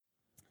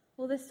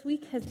Well, this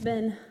week has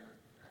been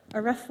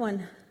a rough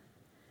one.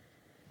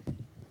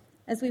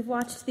 As we've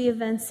watched the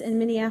events in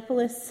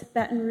Minneapolis,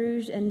 Baton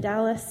Rouge, and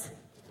Dallas,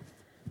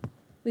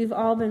 we've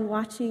all been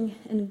watching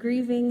and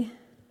grieving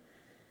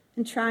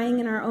and trying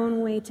in our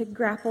own way to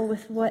grapple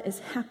with what is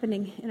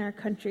happening in our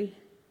country.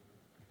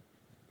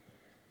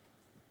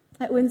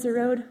 At Windsor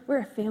Road, we're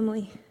a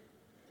family.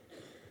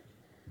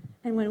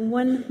 And when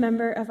one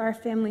member of our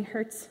family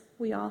hurts,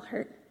 we all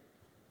hurt.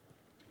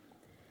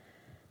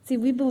 See,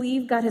 we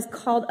believe God has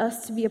called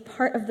us to be a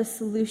part of the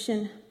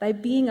solution by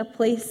being a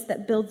place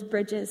that builds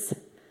bridges,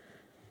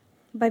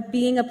 by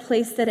being a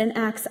place that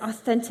enacts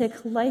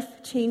authentic,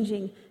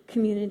 life-changing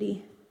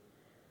community.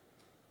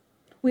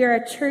 We are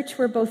a church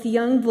where both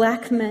young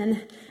black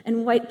men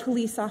and white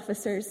police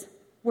officers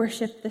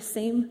worship the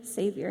same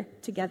Savior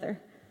together.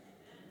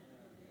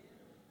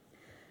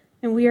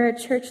 And we are a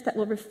church that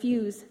will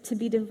refuse to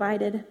be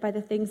divided by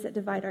the things that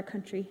divide our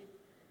country.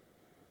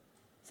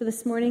 So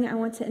this morning, I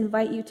want to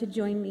invite you to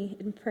join me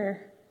in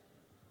prayer.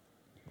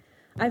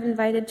 I've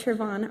invited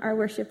Trevon, our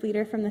worship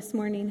leader from this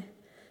morning,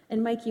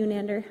 and Mike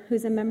Unander,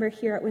 who's a member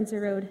here at Windsor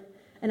Road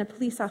and a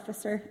police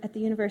officer at the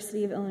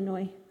University of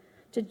Illinois,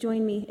 to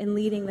join me in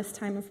leading this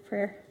time of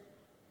prayer.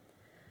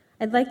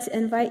 I'd like to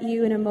invite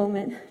you in a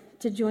moment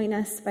to join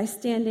us by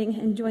standing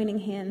and joining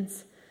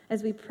hands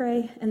as we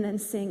pray and then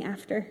sing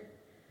after.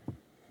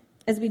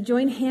 As we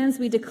join hands,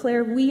 we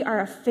declare we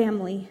are a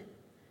family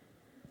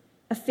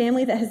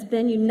that has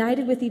been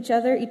united with each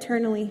other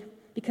eternally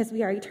because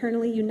we are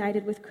eternally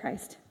united with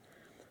Christ.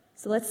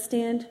 So let's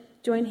stand,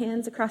 join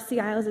hands across the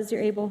aisles as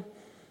you're able,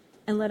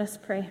 and let us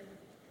pray.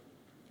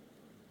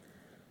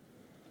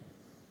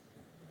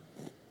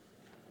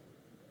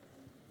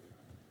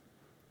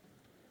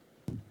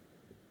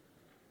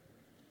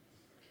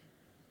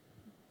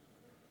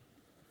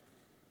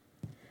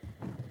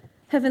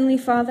 Heavenly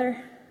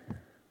Father,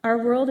 our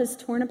world is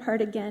torn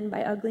apart again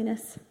by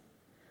ugliness,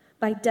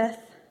 by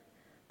death,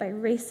 by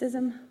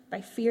racism,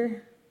 by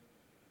fear.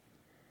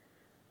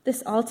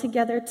 This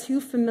altogether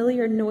too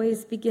familiar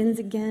noise begins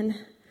again,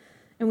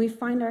 and we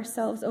find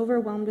ourselves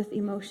overwhelmed with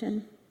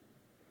emotion.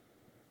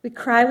 We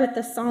cry with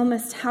the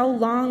psalmist, "How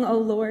long, O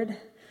Lord?"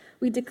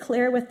 We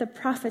declare with the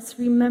prophets,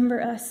 "Remember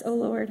us, O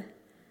Lord."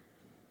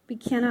 We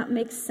cannot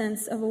make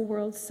sense of a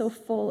world so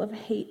full of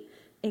hate,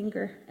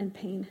 anger, and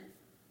pain.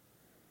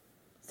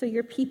 So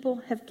your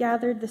people have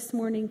gathered this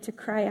morning to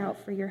cry out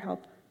for your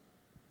help.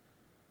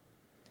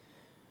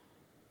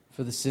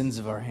 For the sins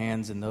of our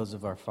hands and those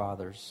of our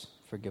fathers,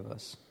 forgive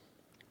us.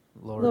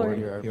 Lord,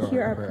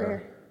 hear our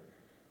prayer.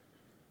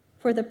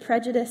 For the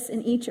prejudice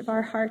in each of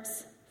our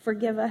hearts,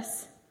 forgive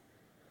us.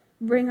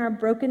 Bring our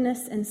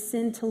brokenness and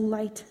sin to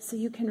light so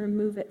you can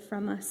remove it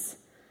from us.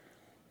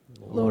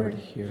 Lord,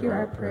 hear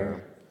our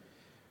prayer.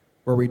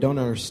 Where we don't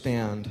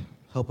understand,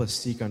 help us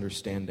seek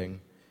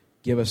understanding.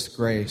 Give us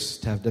grace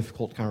to have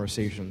difficult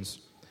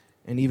conversations.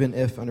 And even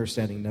if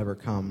understanding never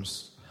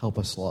comes, help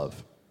us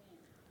love.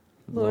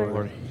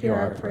 Lord, hear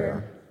our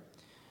prayer.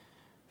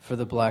 For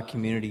the black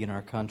community in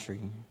our country,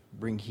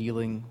 bring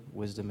healing,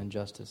 wisdom, and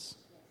justice.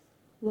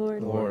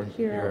 Lord,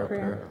 hear our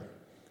prayer.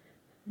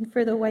 And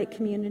for the white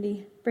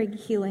community, bring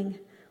healing,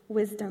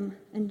 wisdom,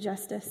 and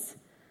justice.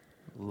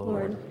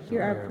 Lord,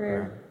 hear our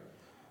prayer.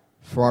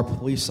 For our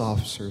police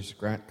officers,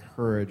 grant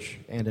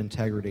courage and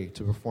integrity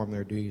to perform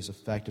their duties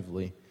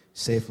effectively,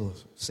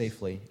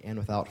 safely, and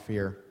without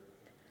fear.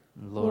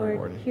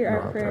 Lord, hear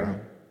our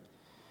prayer.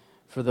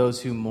 For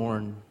those who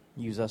mourn,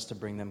 use us to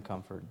bring them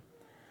comfort.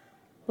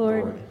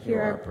 Lord,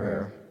 hear our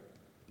prayer.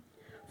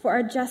 For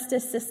our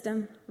justice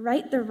system,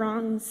 right the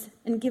wrongs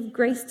and give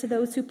grace to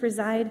those who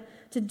preside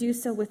to do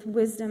so with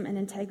wisdom and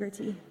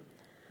integrity.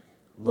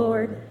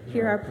 Lord,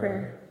 hear our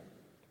prayer.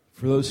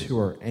 For those who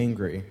are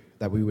angry,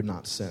 that we would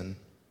not sin.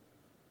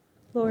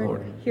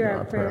 Lord, hear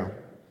our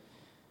prayer.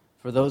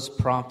 For those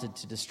prompted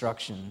to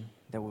destruction,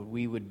 that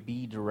we would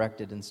be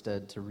directed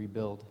instead to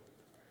rebuild.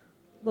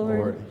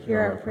 Lord, hear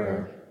our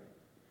prayer.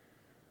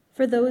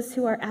 For those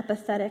who are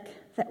apathetic,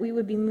 that we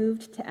would be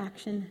moved to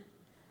action.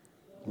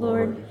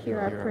 Lord, hear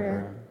our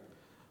prayer.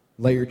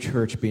 Let your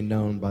church be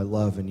known by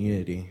love and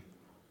unity.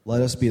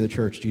 Let us be the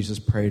church Jesus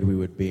prayed we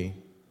would be.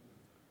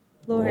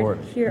 Lord,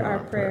 hear our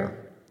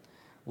prayer.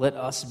 Let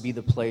us be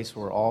the place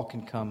where all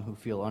can come who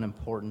feel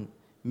unimportant,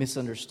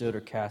 misunderstood,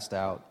 or cast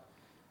out.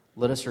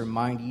 Let us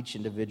remind each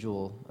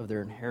individual of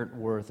their inherent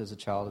worth as a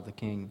child of the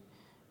King,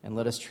 and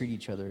let us treat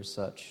each other as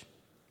such.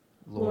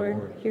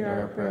 Lord, hear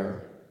our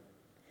prayer.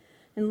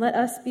 And let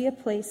us be a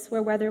place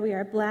where whether we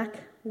are black,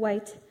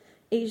 white,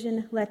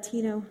 Asian,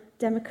 Latino,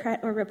 Democrat,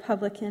 or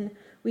Republican,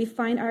 we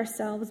find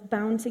ourselves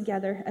bound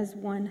together as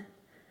one.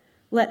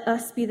 Let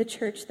us be the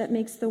church that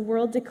makes the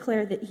world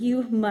declare that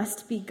you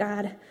must be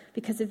God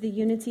because of the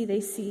unity they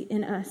see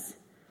in us.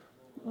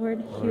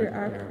 Lord, hear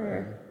our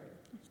prayer.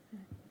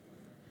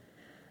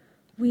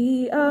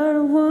 We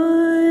are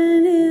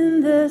one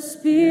in the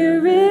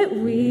Spirit.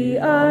 We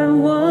are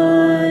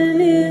one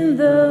in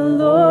the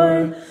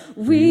Lord.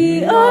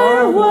 We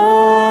are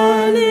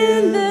one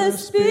in the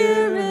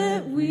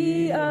Spirit.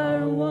 We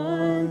are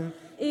one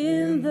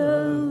in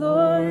the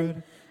Lord.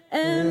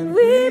 And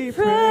we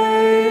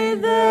pray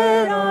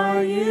that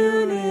our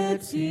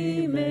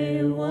unity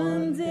may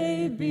one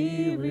day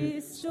be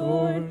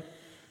restored,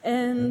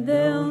 and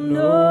they'll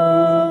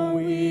know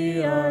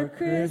we are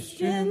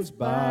Christians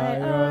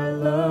by our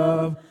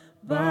love,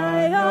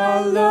 by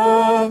our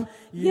love.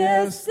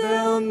 Yes,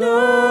 they'll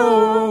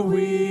know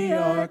we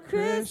are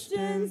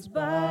Christians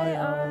by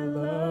our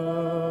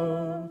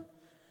love.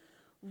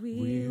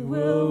 We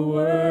will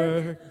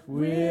work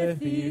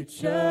with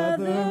each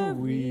other.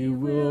 We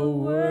will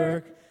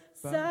work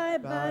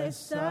side by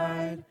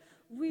side.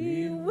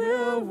 We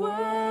will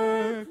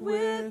work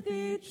with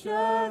each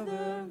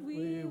other.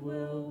 We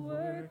will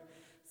work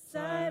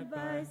side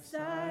by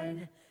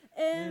side.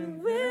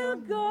 And we'll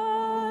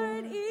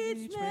guard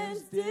each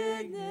man's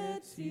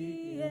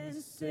dignity and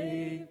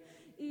save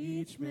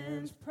each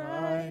man's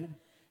pride.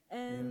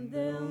 And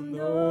they'll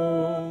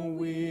know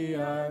we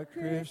are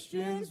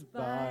Christians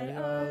by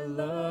our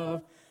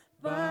love,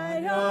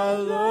 by our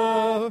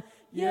love.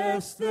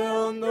 Yes,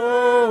 they'll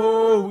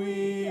know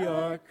we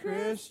are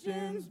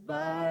Christians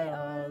by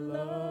our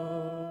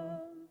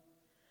love.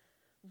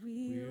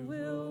 We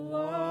will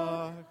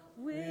walk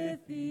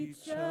with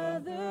each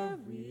other.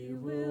 We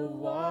will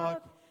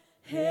walk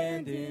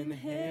hand in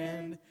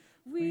hand.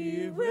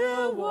 We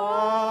will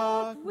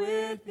walk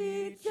with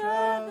each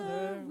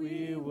other.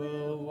 We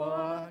will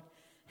walk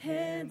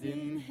hand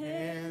in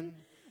hand.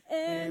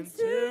 And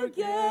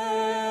together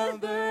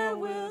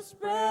we'll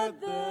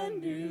spread the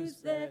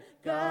news that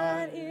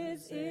God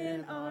is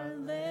in our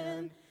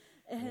land.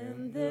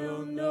 And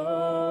they'll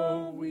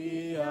know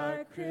we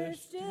are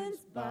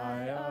Christians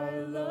by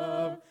our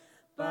love,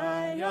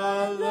 by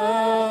our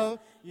love.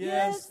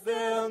 Yes,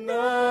 they'll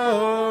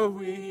know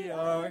we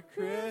are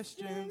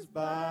Christians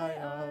by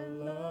our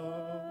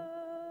love.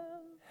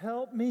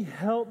 Help me,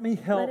 help me,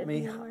 help Let it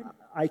me. be, Lord.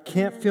 I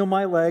can't feel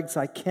my legs.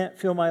 I can't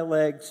feel my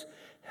legs.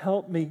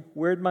 Help me.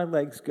 Where'd my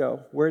legs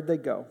go? Where'd they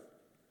go?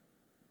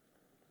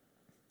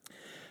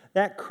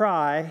 That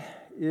cry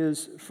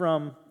is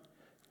from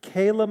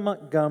Kayla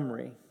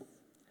Montgomery.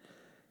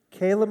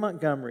 Kayla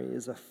Montgomery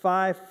is a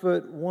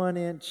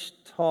 5'1"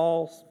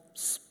 tall,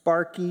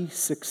 sparky,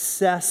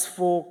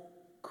 successful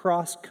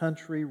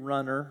cross-country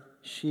runner.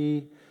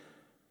 She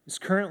is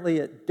currently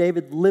at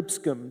David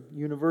Lipscomb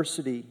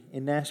University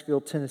in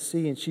Nashville,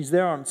 Tennessee, and she's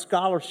there on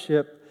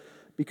scholarship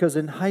because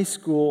in high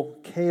school,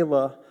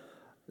 Kayla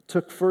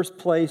took first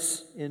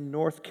place in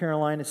North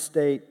Carolina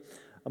State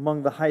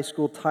among the high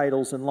school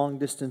titles in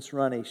long-distance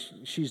running.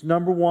 She's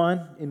number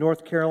one in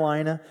North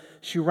Carolina.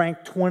 She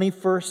ranked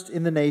 21st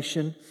in the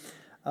nation.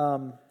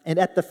 And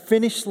at the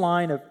finish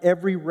line of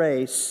every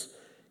race,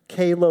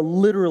 Kayla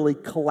literally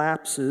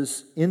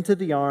collapses into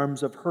the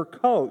arms of her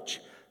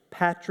coach,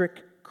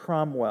 Patrick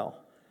Cromwell.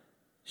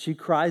 She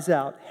cries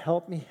out,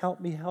 "Help me, help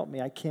me, help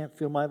me. I can't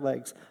feel my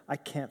legs. I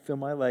can't feel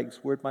my legs.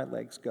 Where'd my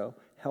legs go?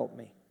 Help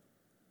me."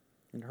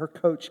 And her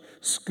coach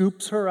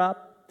scoops her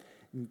up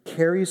and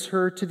carries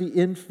her to the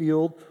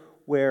infield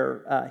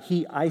where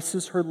he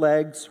ices her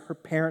legs. Her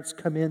parents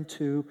come in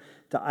to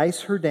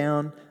ice her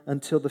down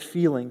until the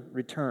feeling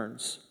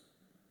returns.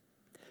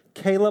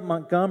 Kayla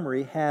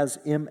Montgomery has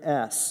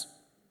MS.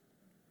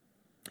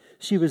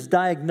 She was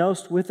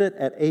diagnosed with it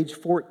at age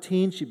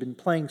 14. She'd been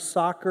playing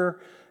soccer,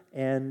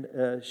 and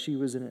she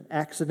was in an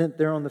accident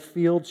there on the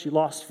field. She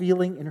lost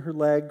feeling in her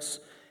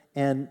legs,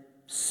 and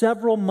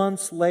several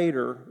months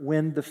later,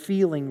 when the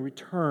feeling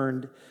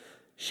returned,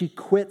 she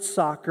quit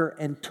soccer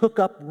and took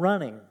up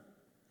running.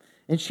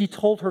 And she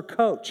told her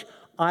coach,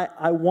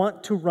 I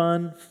want to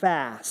run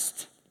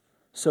fast,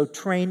 so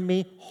train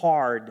me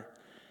hard.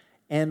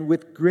 And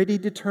with gritty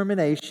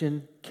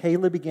determination,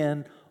 Kayla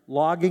began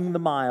logging the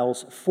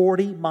miles,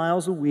 40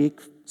 miles a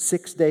week,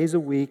 6 days a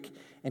week,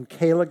 and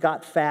Kayla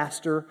got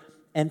faster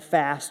and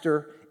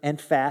faster and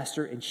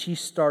faster, and she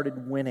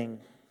started winning.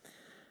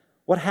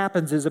 What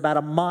happens is about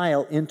a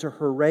mile into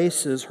her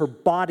races, her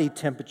body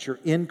temperature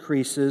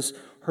increases,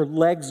 her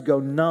legs go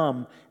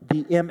numb.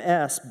 The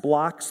MS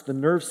blocks the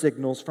nerve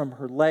signals from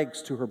her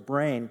legs to her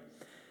brain.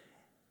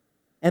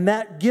 And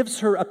that gives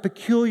her a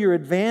peculiar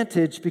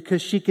advantage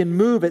because she can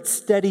move at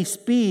steady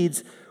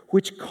speeds,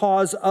 which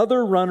cause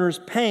other runners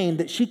pain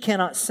that she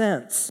cannot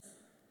sense.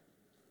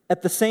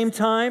 At the same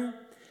time,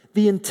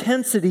 the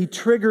intensity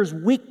triggers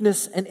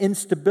weakness and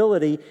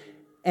instability,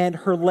 and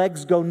her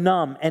legs go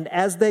numb. And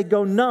as they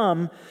go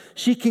numb,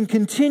 she can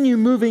continue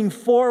moving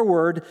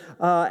forward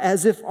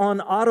as if on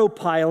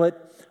autopilot.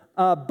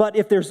 But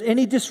if there's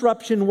any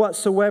disruption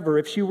whatsoever,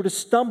 if she were to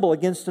stumble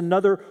against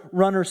another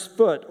runner's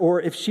foot,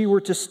 or if she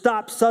were to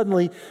stop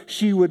suddenly,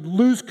 she would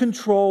lose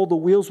control, the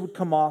wheels would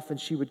come off, and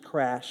she would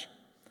crash.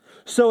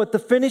 So at the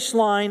finish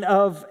line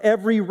of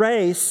every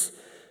race,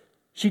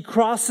 she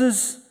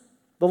crosses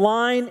the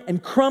line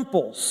and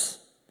crumples.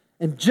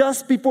 And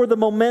just before the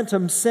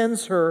momentum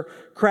sends her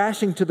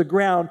crashing to the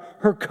ground,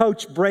 her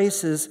coach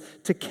braces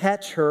to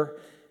catch her,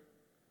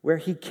 where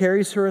he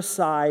carries her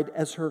aside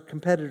as her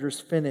competitors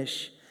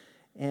finish.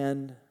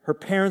 And her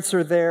parents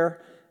are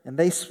there, and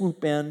they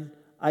swoop in,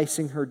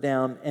 icing her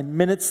down. And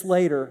minutes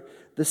later,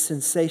 the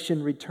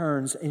sensation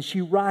returns, and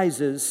she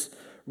rises,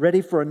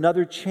 ready for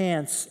another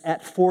chance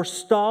at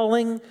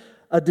forestalling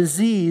a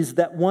disease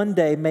that one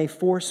day may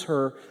force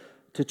her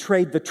to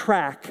trade the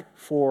track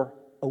for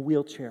a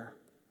wheelchair.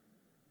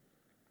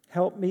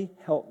 Help me,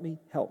 help me,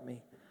 help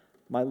me.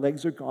 My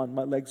legs are gone,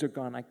 my legs are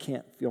gone. I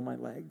can't feel my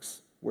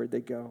legs. Where'd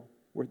they go?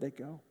 Where'd they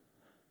go?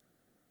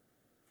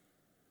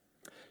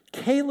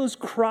 Kayla's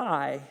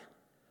cry,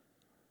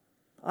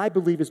 I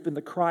believe, has been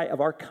the cry of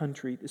our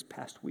country this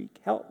past week.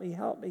 Help me,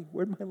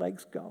 where'd my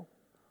legs go?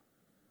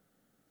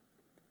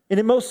 And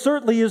it most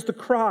certainly is the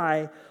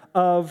cry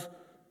of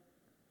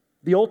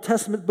the Old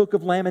Testament book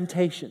of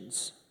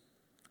Lamentations,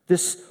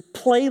 this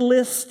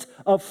playlist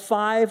of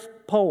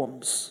 5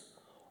 poems,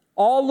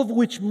 all of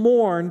which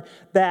mourn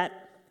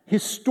that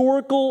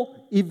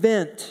historical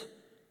event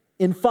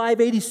in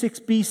 586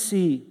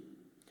 BC,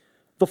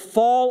 the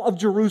fall of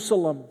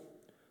Jerusalem,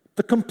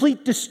 the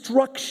complete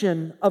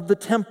destruction of the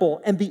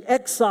temple, and the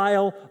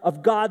exile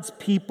of God's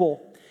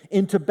people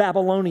into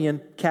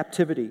Babylonian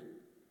captivity.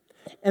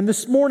 And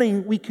this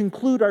morning, we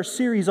conclude our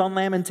series on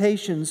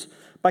Lamentations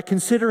by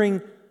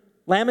considering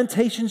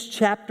Lamentations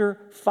chapter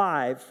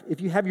 5.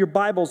 If you have your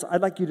Bibles,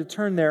 I'd like you to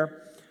turn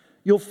there.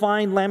 You'll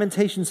find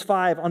Lamentations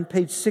 5 on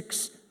page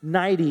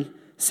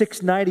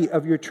 690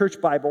 of your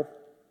church Bible.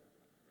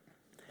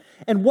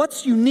 And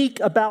what's unique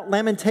about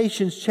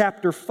Lamentations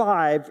chapter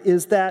 5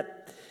 is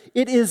that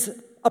it is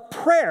a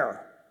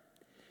prayer.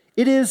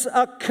 It is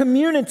a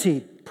community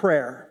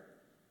prayer.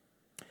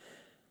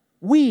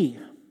 We,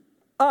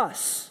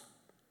 us,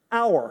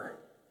 our.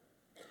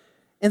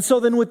 And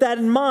so then with that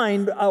in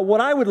mind, what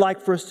I would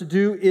like for us to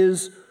do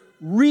is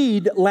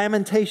read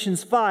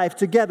Lamentations 5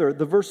 together.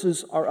 The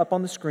verses are up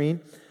on the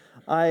screen.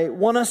 I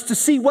want us to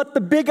see what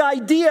the big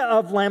idea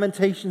of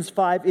Lamentations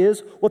 5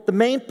 is, what the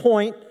main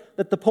point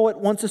that the poet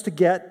wants us to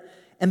get,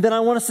 and then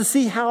I want us to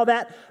see how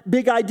that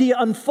big idea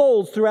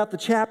unfolds throughout the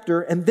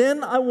chapter, and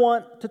then I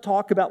want to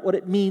talk about what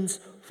it means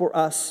for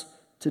us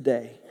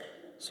today.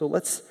 So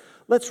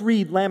let's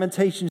read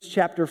Lamentations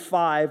chapter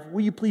 5.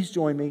 Will you please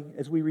join me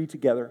as we read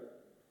together?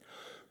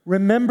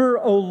 Remember,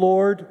 O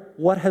Lord,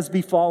 what has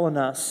befallen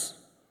us.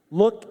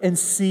 Look and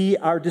see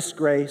our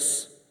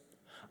disgrace.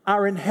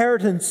 Our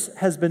inheritance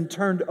has been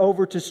turned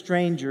over to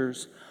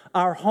strangers,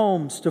 our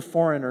homes to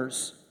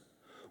foreigners.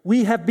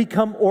 We have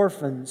become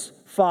orphans,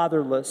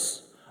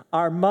 fatherless.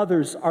 Our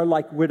mothers are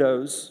like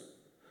widows.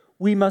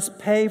 We must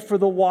pay for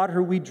the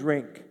water we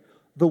drink.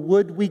 The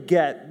wood we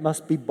get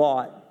must be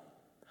bought.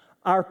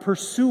 Our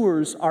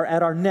pursuers are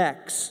at our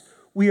necks.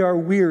 We are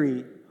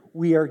weary.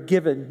 We are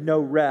given no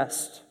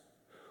rest.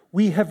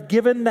 We have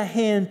given the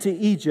hand to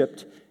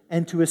Egypt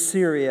and to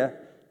Assyria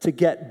to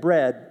get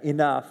bread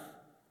enough.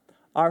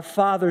 Our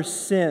fathers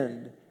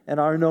sinned and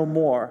are no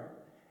more,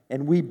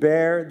 and we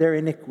bear their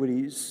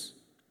iniquities.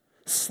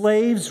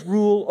 Slaves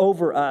rule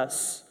over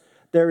us.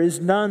 There is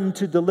none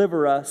to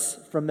deliver us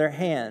from their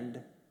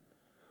hand.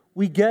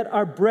 We get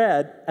our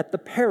bread at the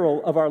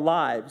peril of our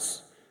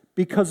lives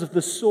because of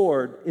the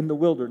sword in the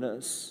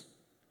wilderness.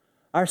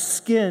 Our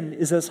skin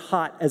is as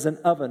hot as an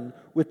oven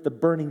with the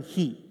burning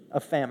heat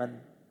of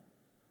famine.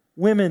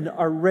 Women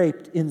are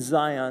raped in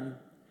Zion,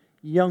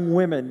 young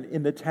women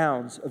in the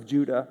towns of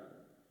Judah.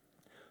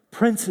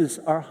 Princes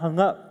are hung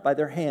up by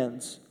their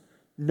hands.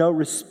 No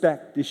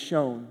respect is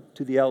shown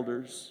to the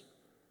elders.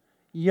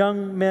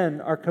 Young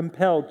men are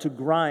compelled to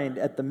grind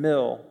at the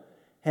mill,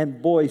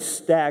 and boys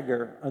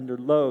stagger under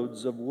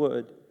loads of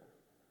wood.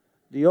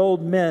 The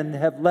old men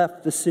have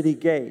left the city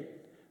gate,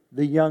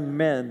 the young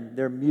men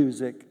their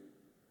music.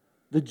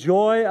 The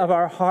joy of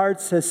our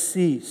hearts has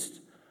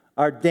ceased.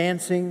 Our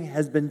dancing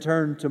has been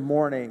turned to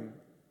mourning.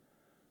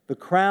 The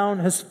crown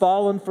has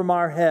fallen from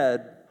our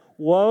head.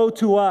 Woe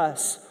to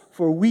us,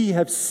 for we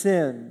have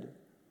sinned.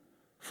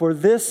 For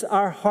this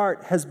our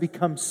heart has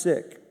become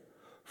sick.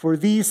 For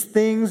these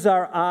things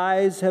our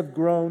eyes have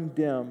grown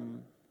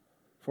dim.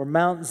 For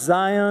Mount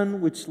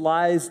Zion, which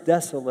lies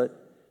desolate,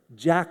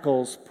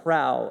 jackals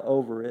prowl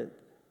over it.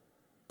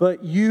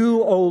 But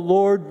you, O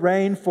Lord,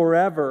 reign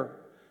forever.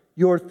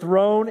 Your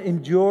throne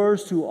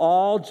endures to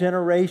all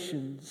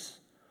generations.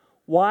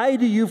 Why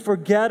do you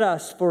forget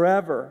us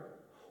forever?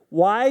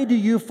 Why do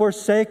you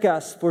forsake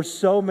us for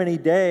so many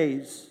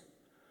days?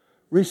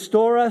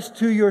 Restore us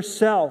to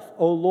yourself,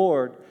 O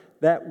Lord,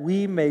 that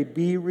we may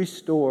be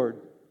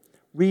restored.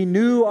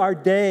 Renew our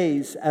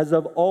days as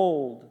of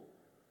old,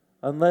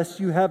 unless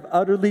you have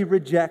utterly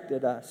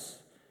rejected us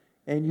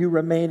and you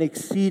remain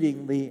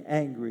exceedingly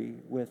angry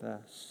with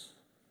us.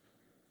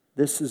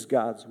 This is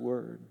God's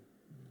word.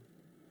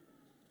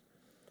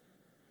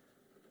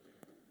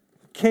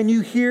 Can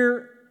you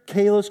hear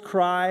Kayla's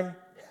cry?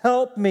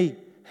 Help me,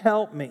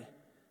 help me.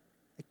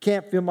 I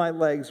can't feel my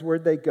legs.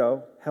 Where'd they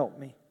go? Help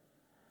me.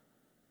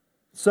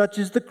 Such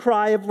is the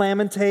cry of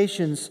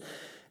Lamentations.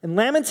 And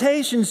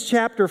Lamentations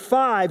chapter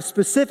 5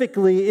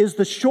 specifically is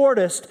the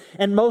shortest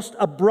and most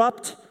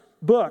abrupt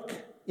book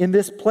in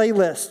this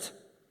playlist.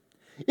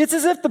 It's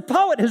as if the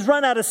poet has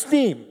run out of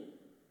steam.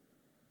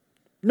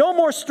 No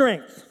more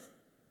strength.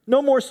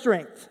 No more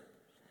strength.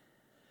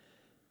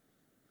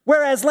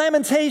 Whereas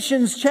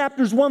Lamentations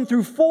chapters 1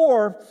 through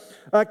 4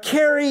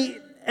 carry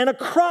an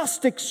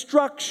acrostic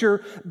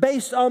structure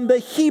based on the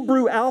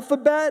Hebrew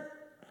alphabet.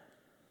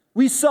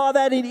 We saw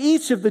that in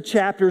each of the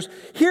chapters.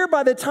 Here,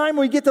 by the time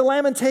we get to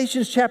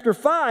Lamentations chapter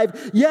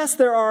 5, yes,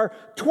 there are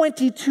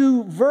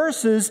 22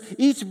 verses.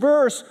 Each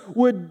verse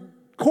would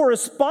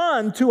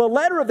correspond to a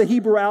letter of the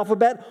Hebrew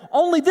alphabet,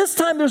 only this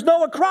time there's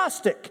no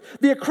acrostic.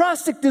 The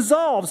acrostic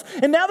dissolves,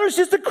 and now there's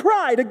just a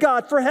cry to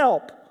God for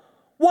help.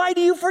 Why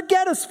do you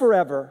forget us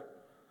forever?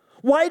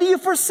 Why do you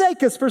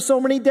forsake us for so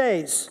many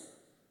days?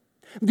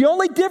 The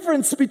only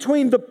difference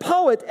between the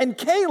poet and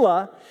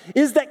Kayla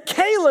is that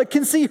Kayla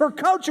can see her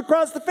coach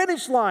across the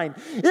finish line.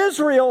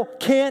 Israel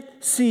can't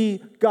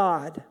see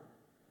God.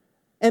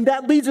 And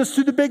that leads us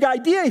to the big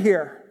idea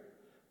here,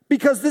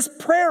 because this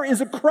prayer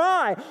is a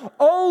cry.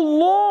 Oh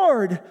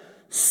Lord,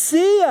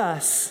 see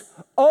us.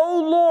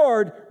 Oh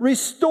Lord,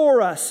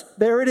 restore us.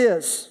 There it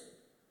is.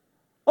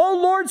 Oh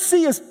Lord,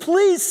 see us.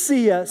 Please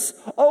see us.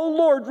 Oh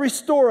Lord,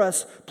 restore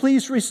us.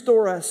 Please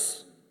restore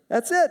us.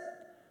 That's it.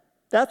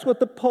 That's what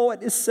the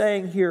poet is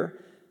saying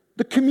here.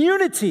 The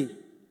community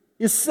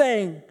is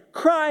saying,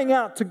 crying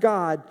out to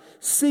God,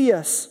 see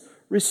us,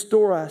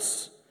 restore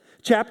us.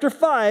 Chapter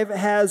 5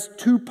 has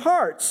 2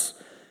 parts.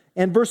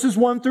 And verses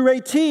 1 through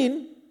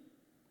 18,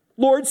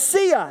 Lord,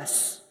 see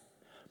us.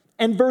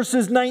 And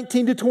verses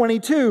 19 to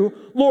 22,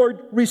 Lord,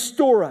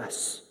 restore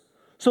us.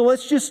 So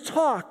let's just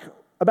talk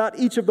about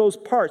each of those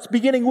parts,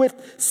 beginning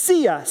with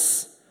see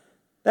us.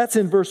 That's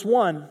in verse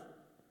 1.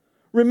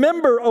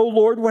 Remember, O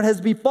Lord, what has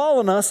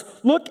befallen us.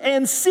 Look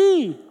and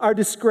see our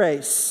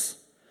disgrace.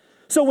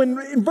 So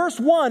in verse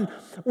 1,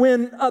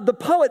 when the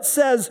poet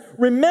says,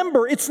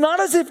 remember, it's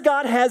not as if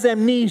God has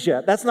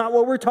amnesia. That's not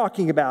what we're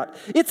talking about.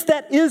 It's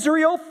that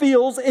Israel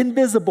feels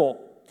invisible.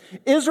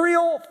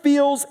 Israel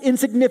feels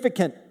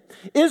insignificant.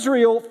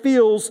 Israel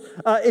feels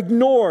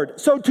ignored.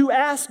 So to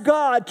ask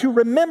God to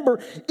remember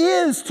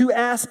is to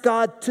ask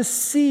God to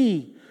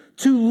see,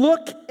 to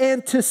look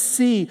and to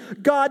see.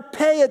 God,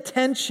 pay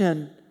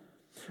attention.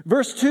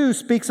 Verse 2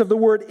 speaks of the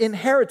word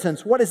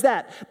inheritance. What is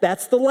that?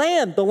 That's the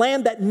land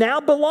that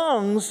now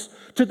belongs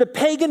to the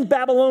pagan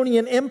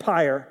Babylonian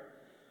Empire.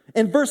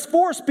 And verse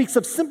 4 speaks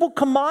of simple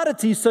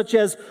commodities such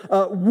as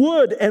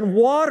wood and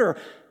water.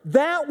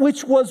 That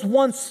which was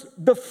once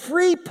the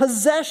free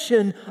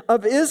possession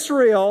of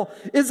Israel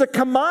is a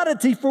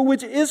commodity for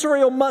which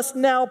Israel must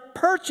now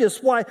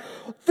purchase. Why?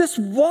 This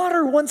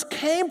water once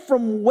came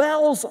from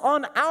wells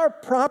on our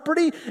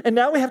property, and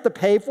now we have to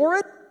pay for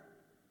it?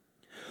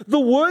 The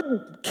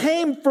wood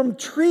came from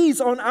trees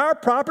on our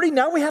property.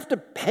 Now we have to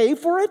pay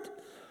for it?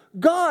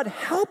 God,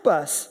 help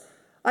us.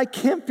 I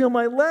can't feel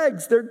my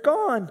legs. They're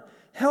gone.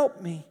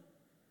 Help me.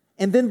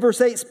 And then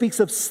verse 8 speaks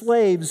of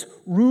slaves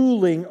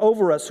ruling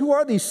over us. Who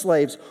are these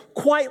slaves?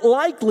 Quite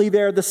likely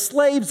they're the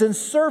slaves and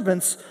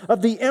servants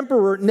of the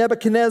emperor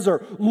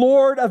Nebuchadnezzar,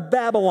 Lord of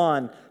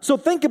Babylon. So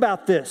think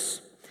about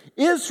this.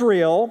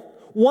 Israel,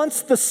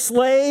 once the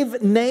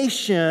slave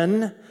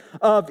nation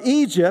of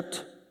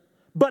Egypt,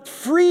 but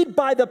freed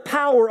by the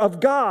power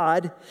of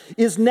God,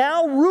 is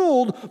now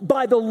ruled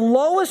by the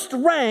lowest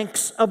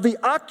ranks of the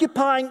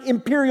occupying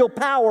imperial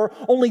power,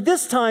 only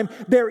this time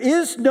there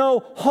is no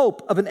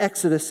hope of an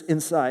exodus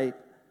in sight.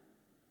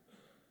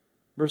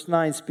 Verse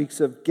 9 speaks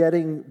of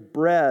getting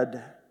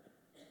bread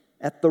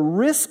at the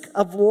risk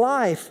of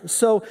life.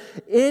 So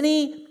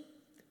any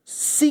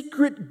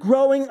secret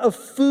growing of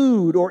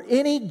food or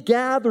any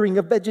gathering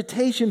of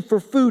vegetation for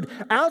food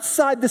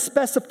outside the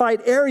specified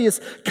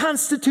areas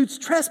constitutes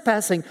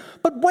trespassing.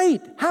 But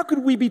wait, how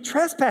could we be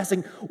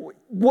trespassing?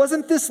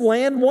 Wasn't this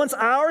land once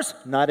ours?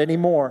 Not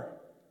anymore.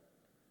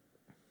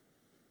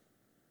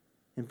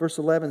 And verse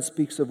 11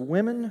 speaks of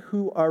women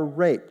who are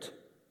raped.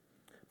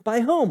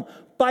 By whom?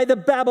 By the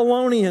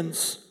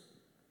Babylonians.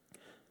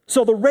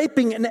 So the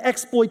raping and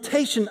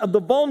exploitation of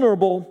the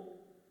vulnerable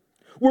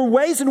were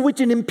ways in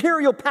which an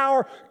imperial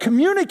power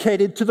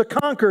communicated to the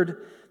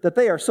conquered that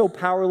they are so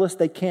powerless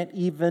they can't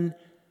even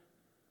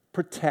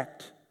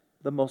protect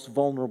the most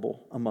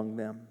vulnerable among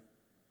them.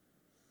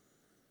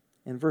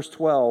 In verse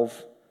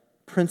 12,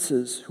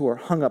 princes who are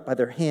hung up by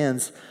their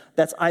hands,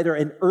 that's either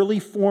an early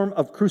form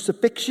of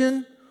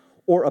crucifixion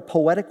or a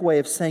poetic way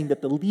of saying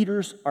that the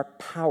leaders are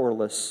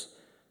powerless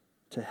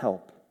to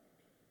help.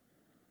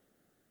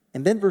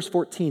 And then verse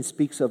 14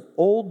 speaks of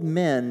old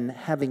men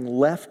having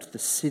left the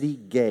city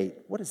gate.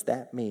 What does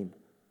that mean?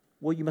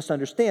 Well, you must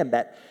understand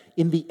that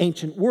in the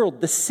ancient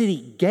world, the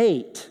city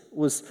gate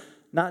was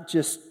not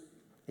just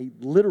a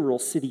literal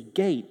city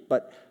gate,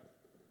 but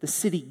the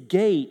city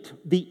gate,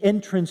 the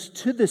entrance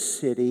to the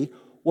city,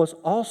 was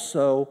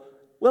also,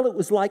 well, it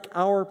was like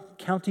our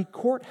county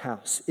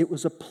courthouse. It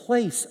was a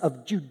place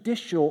of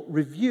judicial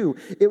review.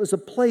 It was a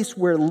place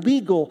where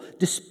legal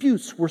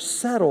disputes were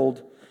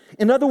settled.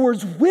 In other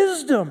words,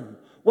 wisdom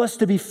was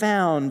to be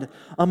found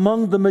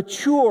among the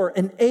mature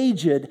and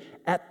aged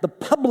at the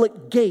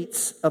public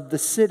gates of the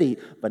city.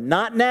 But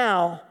not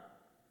now.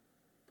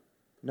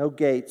 No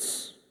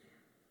gates,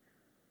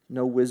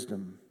 no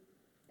wisdom.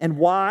 And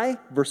why?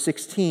 Verse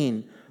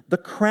 16, The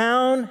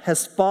crown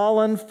has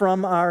fallen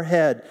from our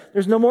head.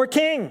 There's no more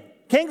king.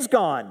 King's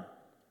gone.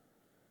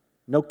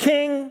 No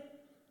king,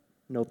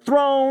 no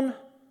throne,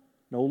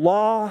 no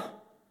law,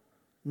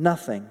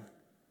 nothing.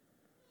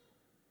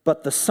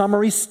 But the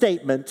summary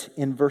statement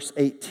in verse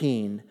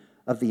 18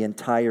 of the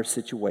entire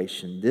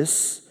situation.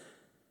 This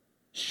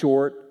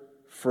short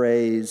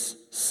phrase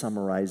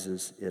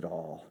summarizes it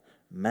all.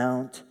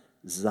 Mount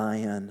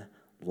Zion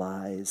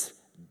lies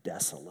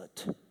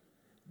desolate.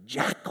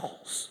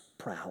 Jackals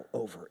prowl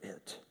over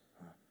it.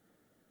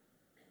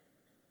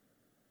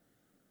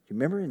 You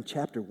remember in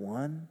chapter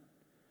 1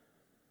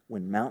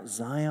 when Mount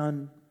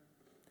Zion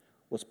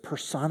was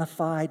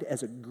personified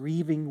as a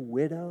grieving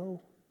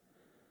widow?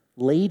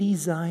 Lady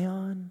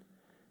Zion,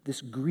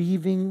 this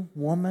grieving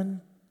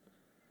woman.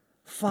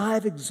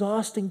 5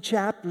 exhausting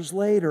chapters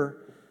later,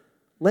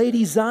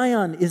 Lady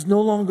Zion is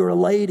no longer a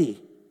lady.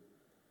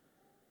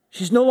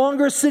 She's no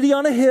longer a city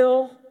on a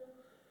hill.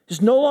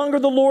 She's no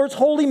longer the Lord's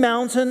holy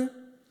mountain.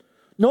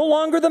 No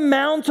longer the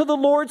mount of the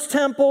Lord's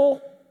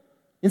temple.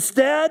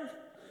 Instead,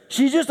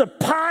 she's just a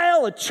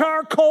pile of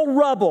charcoal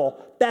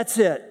rubble. That's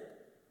it.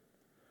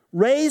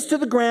 Razed to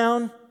the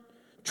ground,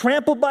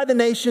 trampled by the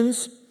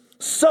nations,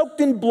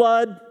 soaked in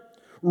blood,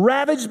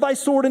 ravaged by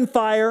sword and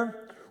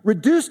fire,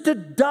 reduced to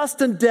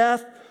dust and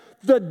death.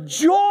 The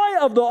joy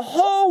of the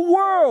whole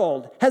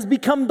world has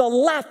become the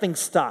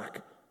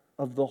laughingstock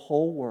of the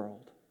whole world.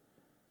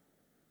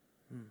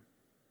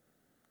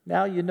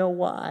 Now you know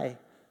why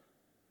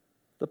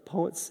the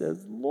poet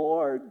says,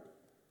 Lord,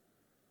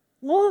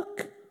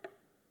 look.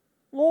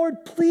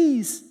 Lord,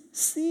 please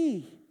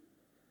see.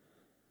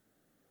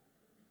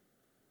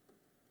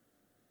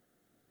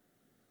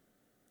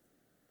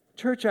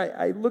 Church,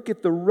 I look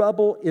at the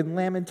rubble in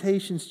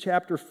Lamentations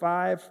chapter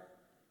 5,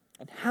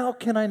 and how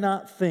can I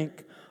not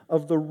think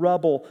of the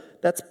rubble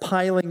that's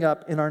piling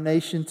up in our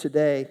nation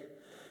today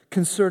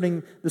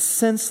concerning the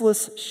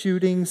senseless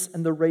shootings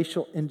and the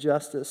racial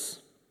injustice?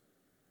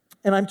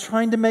 And I'm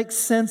trying to make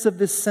sense of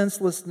this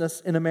senselessness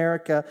in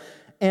America,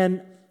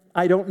 and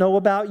I don't know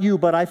about you,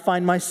 but I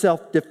find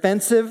myself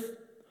defensive,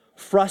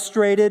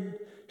 frustrated,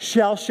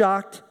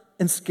 shell-shocked,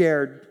 and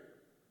scared.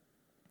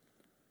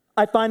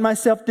 I find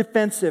myself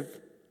defensive.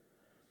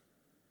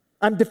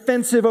 I'm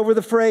defensive over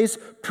the phrase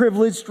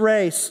privileged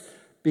race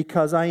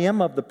because I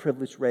am of the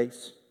privileged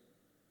race.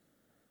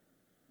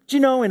 Do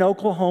you know in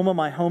Oklahoma,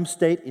 my home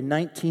state, in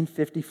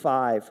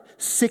 1955,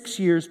 6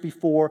 years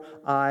before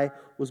I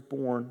was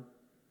born,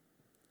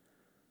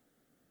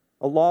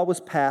 a law was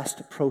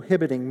passed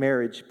prohibiting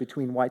marriage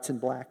between whites and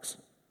blacks.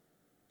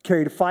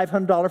 Carried a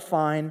 $500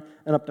 fine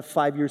and up to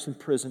 5 years in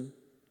prison.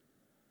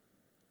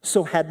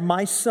 So had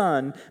my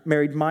son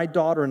married my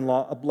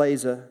daughter-in-law,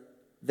 Ablaza,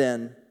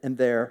 then and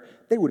there,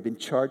 they would have been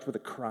charged with a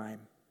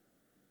crime.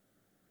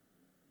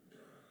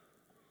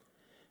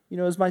 You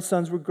know, as my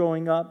sons were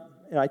growing up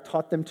and I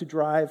taught them to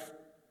drive,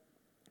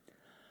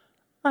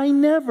 I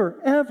never,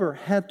 ever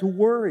had to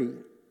worry,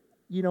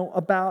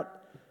 about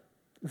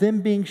them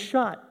being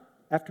shot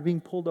after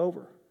being pulled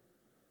over.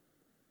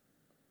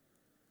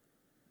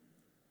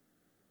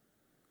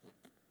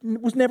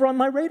 It was never on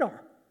my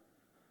radar.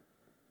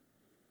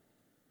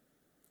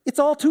 It's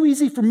all too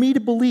easy for me to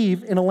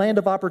believe in a land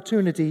of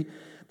opportunity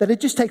that it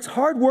just takes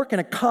hard work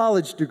and a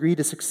college degree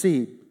to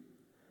succeed.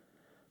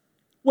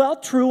 Well,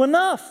 true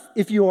enough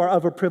if you are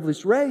of a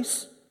privileged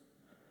race.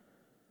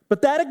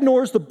 But that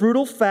ignores the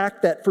brutal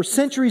fact that for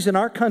centuries in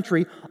our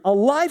country, a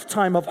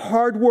lifetime of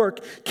hard work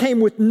came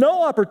with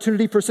no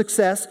opportunity for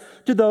success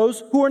to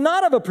those who are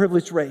not of a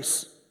privileged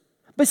race.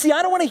 But see,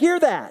 I don't want to hear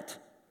that.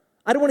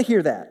 I don't want to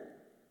hear that,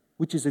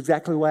 which is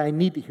exactly why I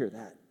need to hear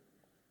that.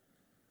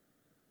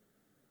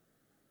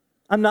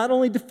 I'm not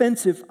only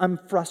defensive, I'm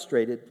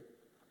frustrated.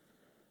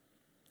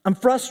 I'm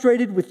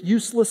frustrated with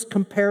useless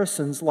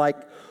comparisons like,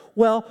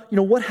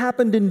 what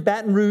happened in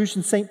Baton Rouge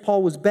and St.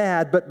 Paul was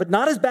bad, but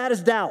not as bad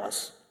as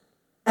Dallas.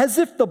 As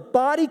if the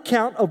body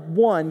count of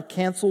one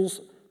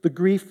cancels the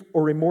grief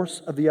or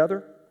remorse of the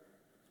other.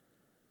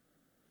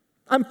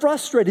 I'm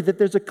frustrated that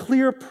there's a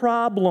clear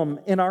problem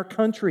in our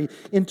country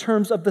in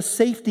terms of the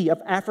safety of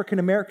African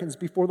Americans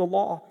before the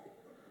law.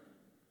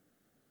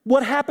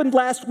 What happened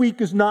last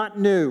week is not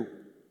new.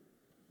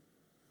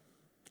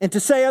 And to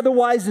say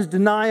otherwise is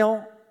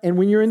denial, and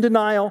when you're in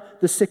denial,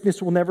 the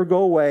sickness will never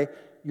go away.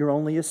 You're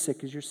only as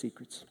sick as your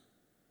secrets.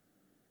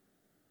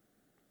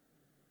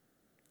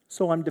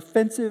 So I'm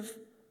defensive,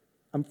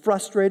 I'm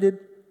frustrated,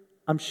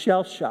 I'm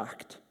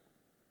shell-shocked.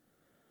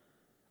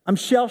 I'm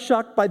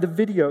shell-shocked by the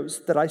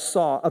videos that I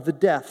saw of the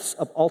deaths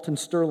of Alton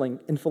Sterling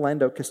in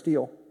Philando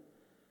Castile.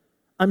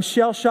 I'm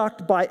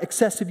shell-shocked by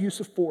excessive use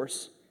of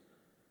force.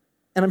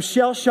 And I'm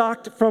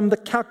shell-shocked from the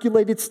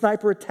calculated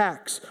sniper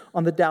attacks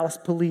on the Dallas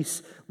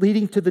police,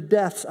 leading to the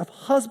deaths of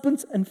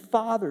husbands and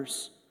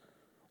fathers.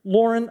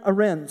 Lauren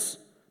Arends,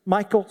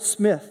 Michael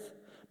Smith,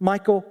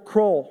 Michael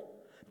Kroll,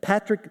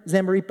 Patrick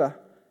Zamaripa,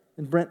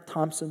 and Brent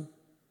Thompson.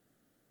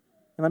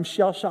 And I'm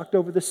shell-shocked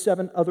over the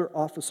 7 other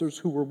officers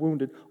who were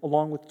wounded,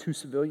 along with 2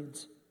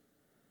 civilians.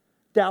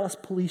 Dallas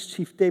Police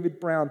Chief David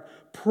Brown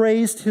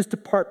praised his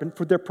department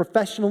for their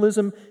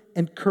professionalism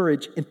and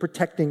courage in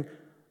protecting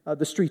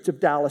the streets of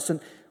Dallas.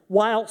 And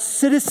while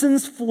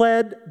citizens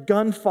fled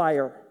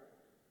gunfire,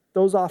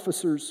 those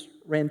officers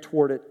ran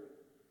toward it.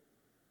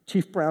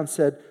 Chief Brown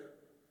said,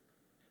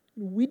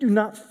 "We do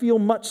not feel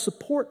much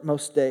support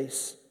most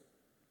days.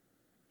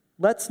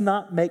 Let's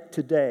not make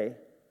today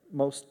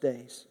most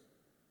days."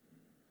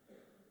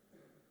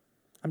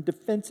 I'm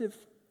defensive.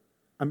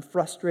 I'm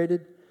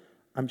frustrated.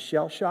 I'm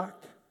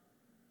shell-shocked.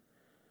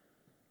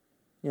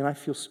 And I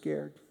feel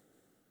scared.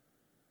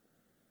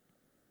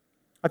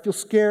 I feel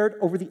scared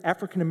over the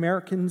African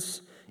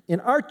Americans in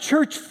our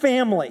church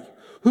family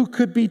who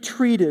could be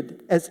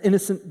treated as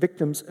innocent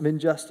victims of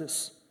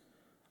injustice.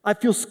 I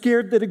feel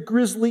scared that a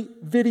grisly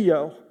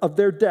video of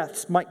their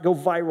deaths might go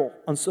viral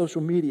on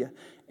social media,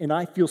 and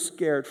I feel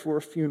scared for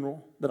a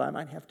funeral that I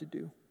might have to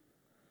do.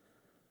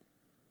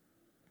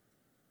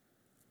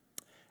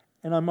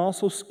 And I'm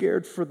also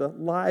scared for the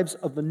lives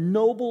of the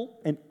noble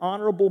and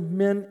honorable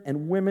men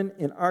and women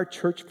in our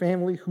church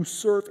family who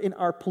serve in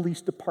our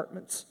police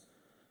departments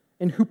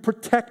and who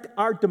protect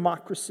our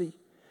democracy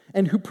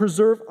and who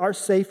preserve our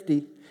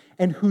safety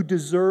and who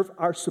deserve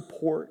our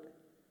support.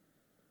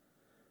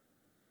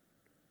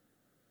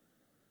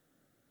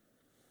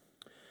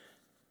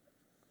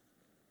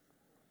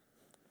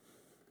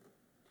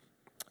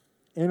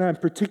 And I'm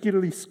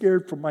particularly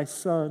scared for my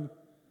son,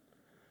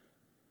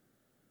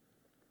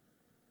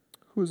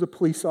 who is a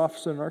police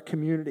officer in our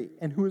community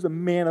and who is a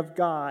man of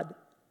God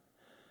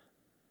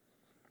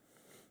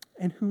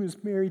and who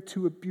is married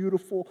to a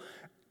beautiful,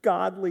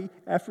 godly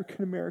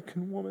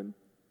African-American woman.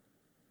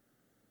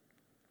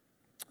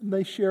 And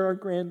they share our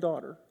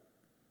granddaughter.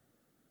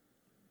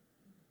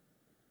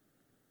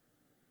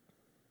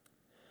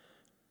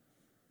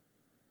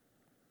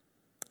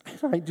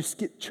 And I just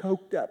get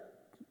choked up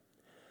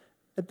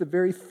at the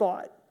very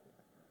thought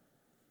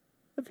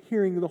of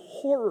hearing the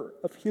horror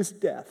of his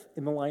death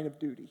in the line of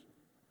duty.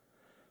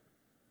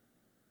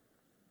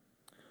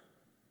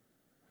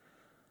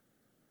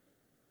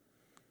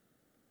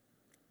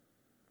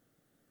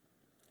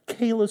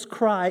 Kayla's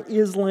cry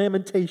is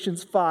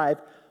Lamentations 5.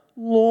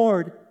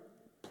 Lord,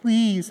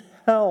 please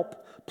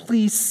help.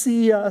 Please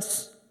see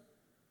us.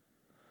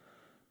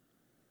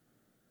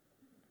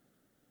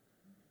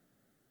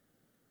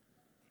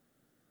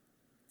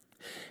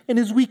 And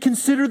as we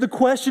consider the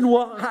question,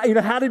 well,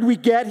 how did we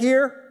get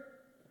here?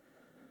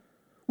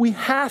 We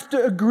have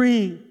to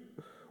agree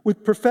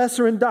with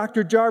Professor and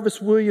Dr. Jarvis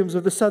Williams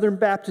of the Southern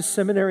Baptist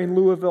Seminary in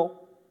Louisville.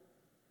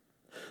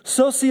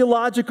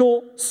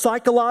 Sociological,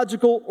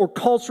 psychological, or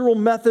cultural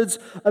methods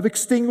of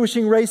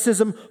extinguishing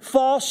racism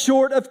fall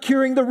short of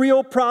curing the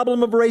real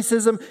problem of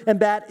racism,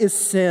 and that is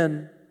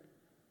sin.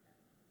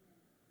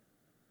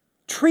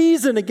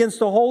 Treason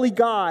against a holy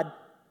God.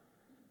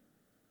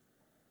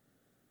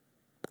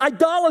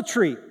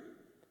 Idolatry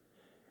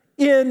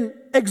in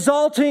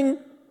exalting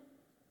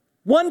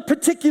one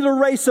particular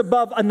race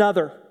above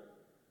another.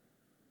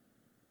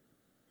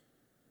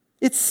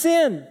 It's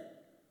sin.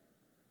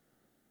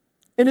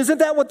 And isn't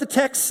that what the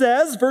text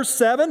says? Verse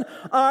 7,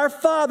 our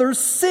fathers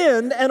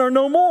sinned and are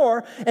no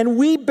more, and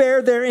we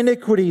bear their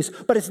iniquities.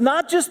 But it's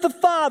not just the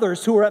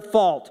fathers who are at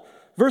fault.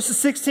 Verses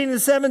 16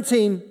 and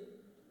 17,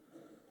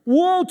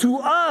 woe to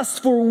us,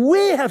 for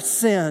we have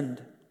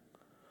sinned.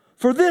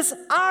 For this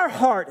our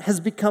heart has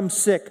become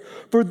sick.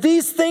 For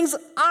these things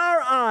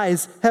our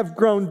eyes have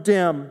grown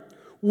dim.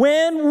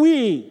 When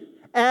we,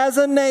 as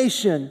a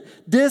nation,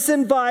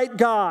 disinvite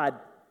God,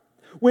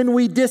 when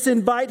we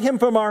disinvite Him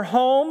from our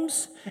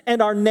homes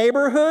and our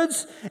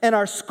neighborhoods and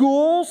our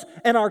schools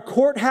and our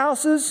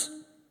courthouses,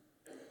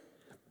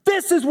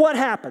 this is what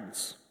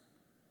happens.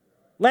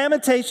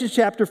 Lamentations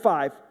chapter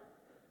 5.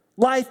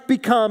 Life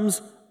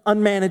becomes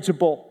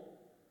unmanageable.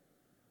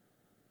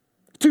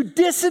 To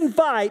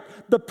disinvite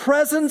the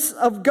presence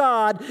of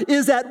God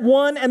is at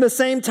one and the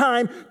same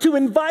time to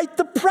invite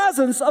the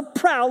presence of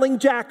prowling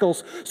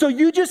jackals. So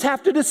you just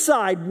have to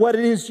decide what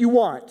it is you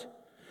want.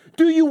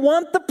 Do you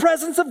want the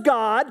presence of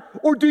God,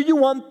 or do you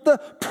want the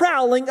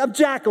prowling of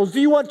jackals? Do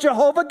you want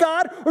Jehovah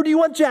God, or do you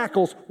want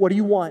jackals? What do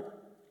you want?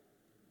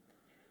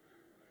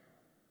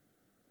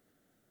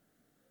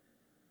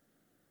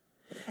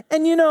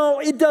 And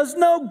it does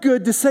no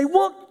good to say,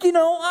 well,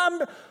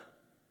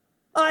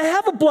 I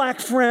have a black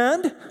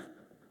friend.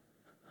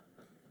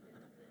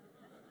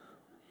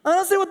 I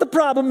don't see what the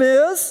problem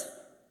is.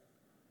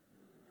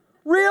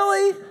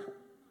 Really?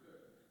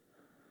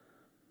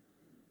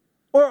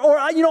 Or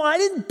I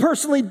didn't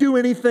personally do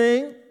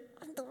anything.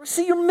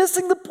 See, you're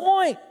missing the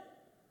point.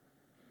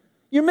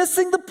 You're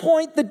missing the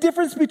point, the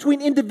difference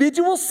between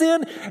individual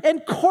sin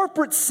and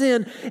corporate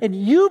sin. And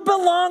you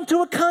belong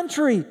to a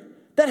country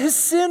that has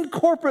sinned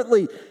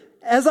corporately,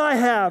 as I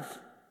have.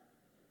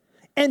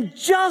 And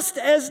just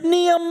as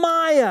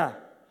Nehemiah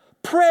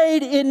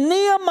prayed in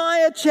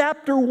Nehemiah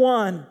chapter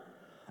 1,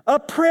 a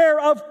prayer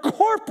of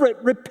corporate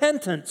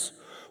repentance,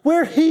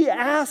 where he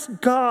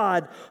asked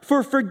God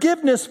for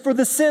forgiveness for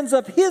the sins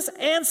of his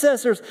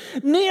ancestors.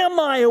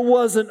 Nehemiah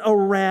wasn't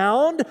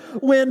around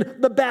when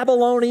the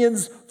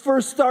Babylonians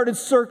first started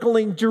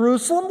circling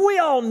Jerusalem. We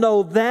all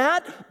know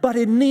that. But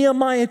in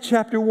Nehemiah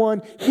chapter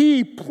 1,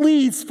 he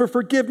pleads for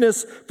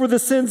forgiveness for the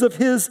sins of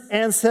his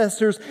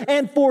ancestors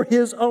and for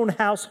his own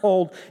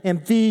household.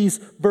 And these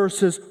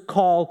verses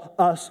call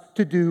us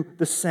to do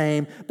the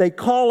same. They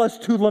call us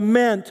to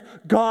lament,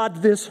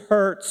 God, this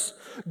hurts.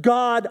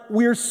 God,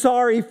 we're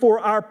sorry for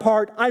our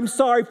part. I'm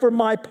sorry for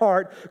my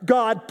part.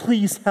 God,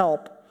 please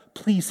help.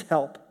 Please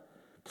help.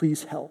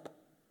 Please help.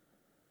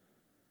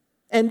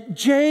 And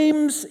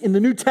James in the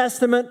New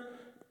Testament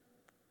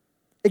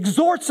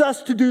exhorts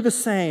us to do the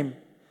same.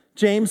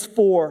 James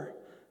 4,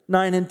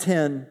 9 and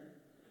 10.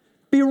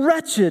 Be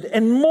wretched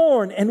and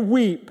mourn and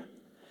weep.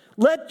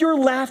 Let your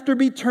laughter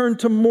be turned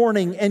to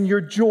mourning and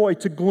your joy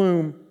to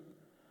gloom.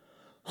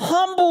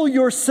 Humble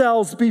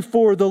yourselves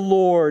before the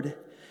Lord,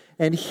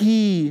 and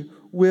he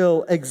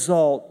will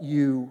exalt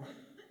you.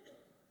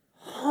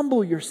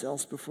 Humble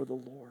yourselves before the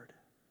Lord.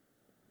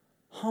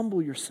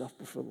 Humble yourself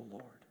before the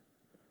Lord.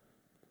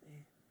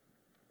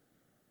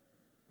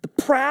 The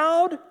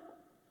proud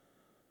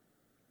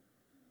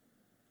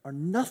are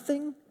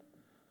nothing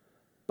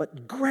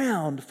but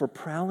ground for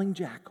prowling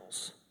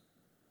jackals.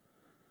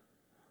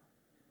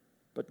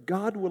 But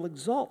God will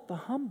exalt the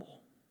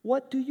humble.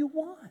 What do you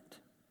want?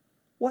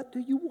 What do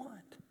you want?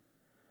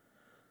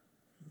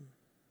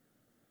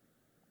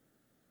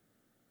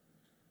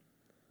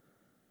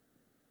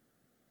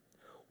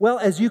 Well,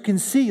 as you can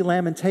see,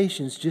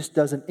 Lamentations just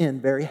doesn't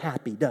end very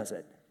happy, does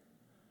it?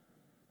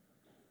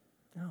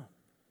 No,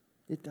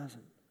 it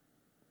doesn't.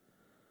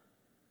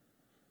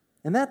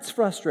 And that's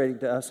frustrating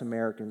to us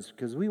Americans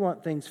because we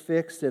want things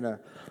fixed in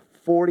a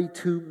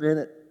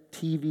 42-minute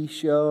TV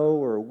show,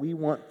 or we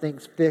want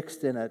things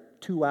fixed in a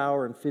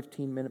 2-hour and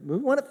 15-minute movie.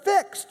 We want it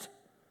fixed.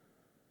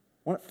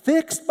 I want it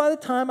fixed by the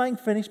time I can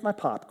finish my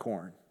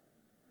popcorn.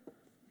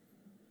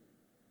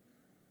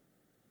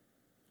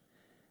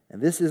 And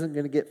this isn't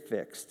going to get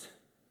fixed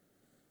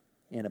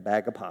in a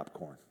bag of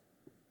popcorn.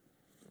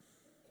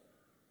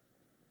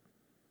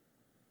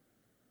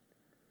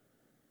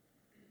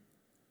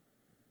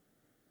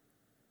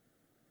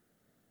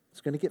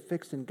 It's going to get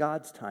fixed in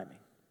God's timing.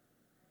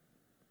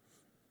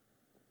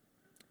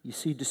 You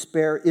see,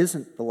 despair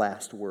isn't the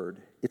last word.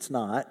 It's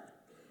not.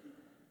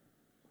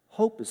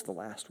 Hope is the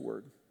last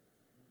word.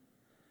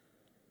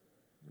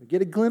 We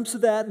get a glimpse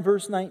of that in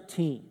verse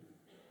 19.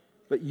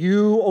 But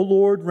you, O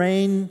Lord,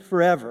 reign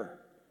forever.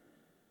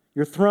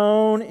 Your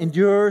throne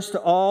endures to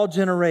all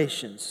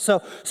generations.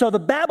 So the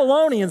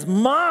Babylonians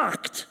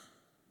mocked.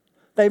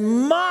 They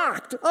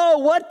mocked. Oh,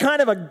 what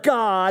kind of a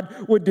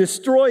God would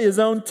destroy his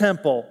own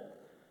temple?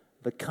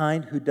 The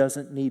kind who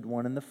doesn't need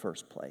one in the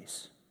first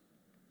place.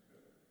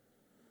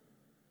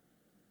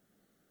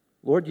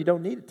 Lord, you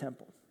don't need a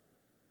temple.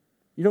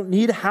 You don't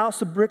need a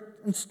house of brick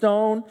and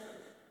stone.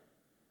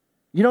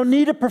 You don't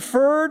need a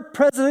preferred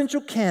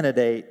presidential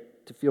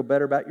candidate to feel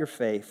better about your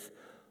faith.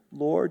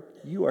 Lord,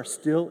 you are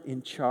still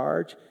in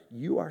charge.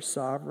 You are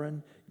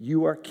sovereign.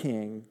 You are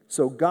king.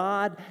 So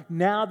God,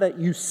 now that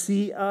you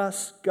see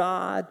us,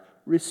 God,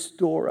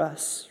 restore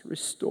us.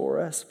 Restore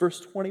us. Verse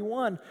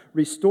 21,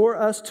 restore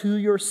us to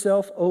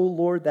yourself, O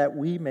Lord, that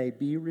we may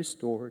be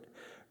restored.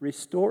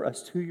 Restore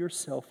us to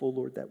yourself, O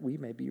Lord, that we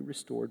may be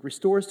restored.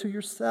 Restore us to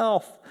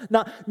yourself.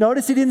 Now,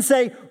 notice he didn't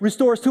say,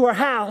 restore us to our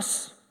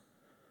house,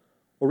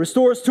 or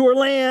restore us to our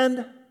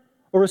land,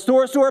 or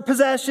restore us to our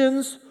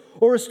possessions,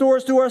 or restore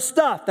us to our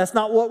stuff. That's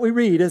not what we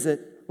read, is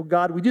it? Oh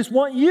God, we just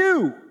want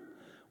you.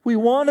 We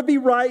want to be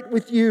right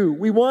with you.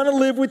 We want to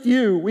live with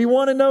you. We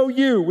want to know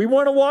you. We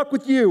want to walk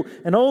with you.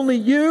 And only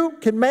you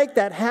can make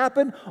that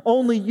happen.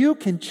 Only you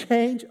can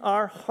change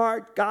our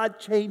heart. God,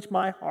 change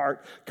my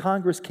heart.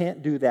 Congress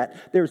can't do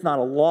that. There's not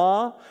a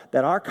law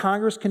that our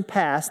Congress can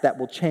pass that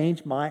will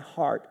change my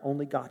heart.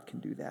 Only God can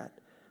do that.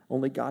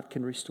 Only God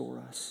can restore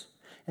us.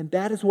 And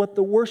that is what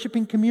the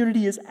worshiping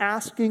community is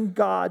asking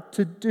God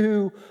to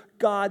do.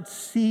 God,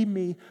 see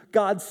me.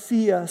 God,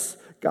 see us.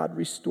 God,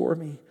 restore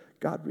me.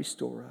 God,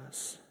 restore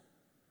us.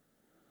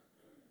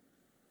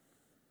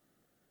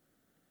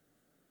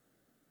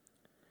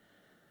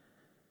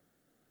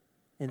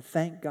 And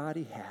thank God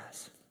he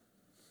has.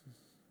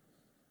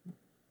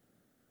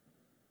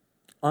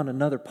 On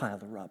another pile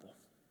of rubble.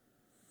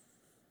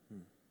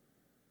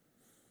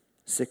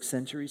 6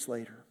 centuries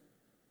later.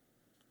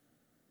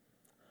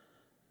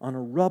 On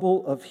a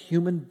rubble of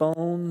human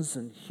bones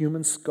and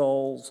human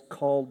skulls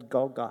called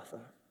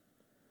Golgotha.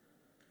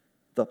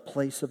 The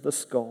place of the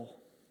skull.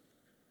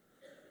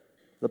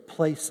 The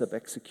place of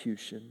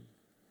execution.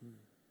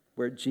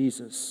 Where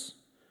Jesus,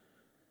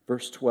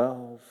 verse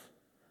 12,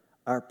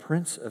 our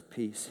Prince of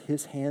Peace,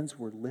 his hands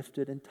were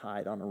lifted and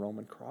tied on a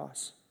Roman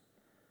cross.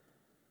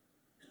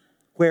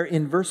 Where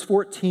in verse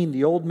 14,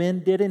 the old men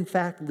did in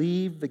fact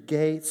leave the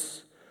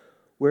gates,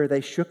 where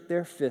they shook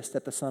their fist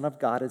at the Son of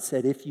God and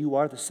said, if you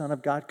are the Son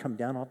of God, come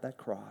down off that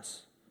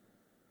cross.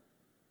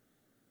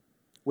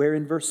 Where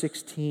in verse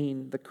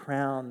 16, the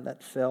crown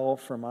that fell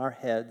from our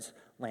heads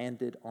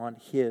landed on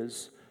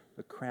his,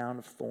 the crown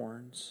of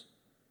thorns.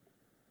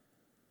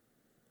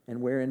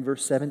 And where in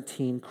verse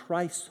 17,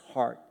 Christ's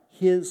heart,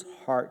 his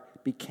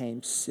heart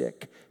became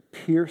sick,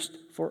 pierced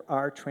for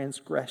our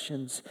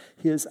transgressions,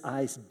 his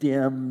eyes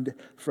dimmed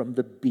from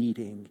the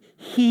beating.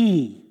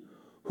 He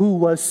who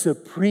was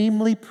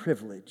supremely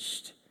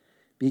privileged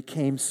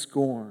became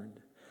scorned,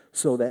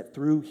 so that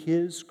through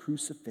his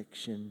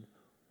crucifixion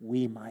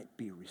we might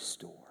be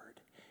restored.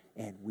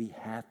 And we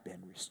have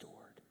been restored.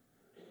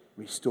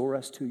 Restore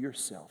us to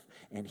yourself,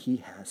 and he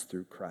has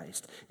through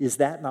Christ. Is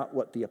that not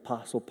what the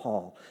Apostle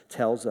Paul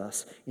tells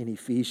us in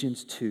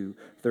Ephesians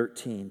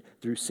 2:13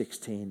 through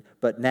 16?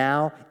 But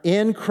now,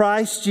 in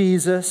Christ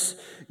Jesus,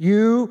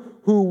 you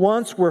who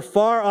once were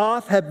far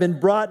off have been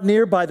brought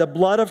near by the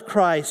blood of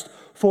Christ.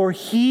 For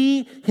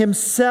he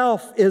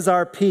himself is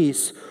our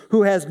peace,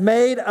 who has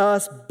made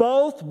us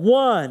both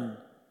one.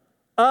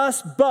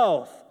 Us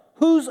both.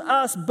 Who's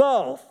us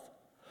both?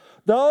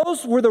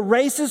 Those were the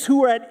races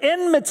who were at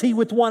enmity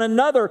with one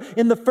another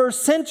in the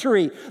first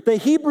century, the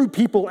Hebrew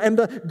people and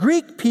the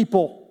Greek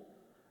people.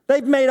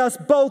 They've made us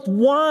both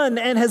one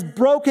and has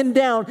broken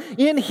down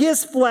in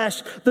his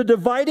flesh the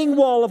dividing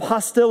wall of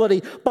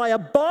hostility by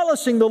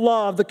abolishing the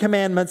law of the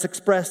commandments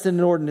expressed in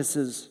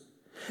ordinances,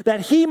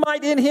 that he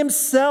might in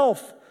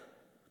himself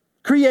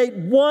create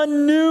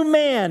one new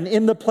man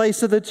in the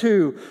place of the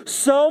two,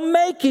 so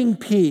making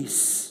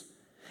peace,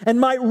 and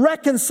might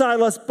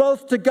reconcile us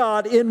both to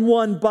God in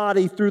one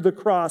body through the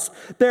cross,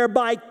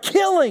 thereby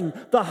killing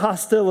the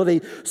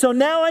hostility. So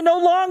now I no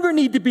longer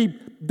need to be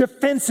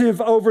defensive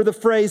over the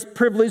phrase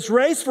privileged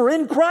race, for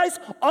in Christ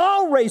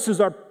all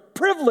races are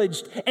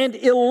privileged and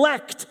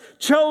elect,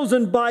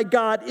 chosen by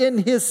God in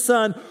his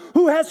Son,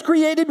 who has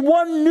created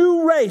one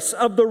new race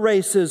of the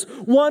races,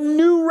 one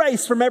new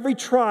race from every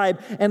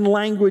tribe and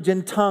language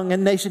and tongue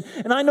and nation.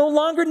 And I no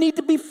longer need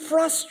to be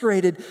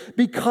frustrated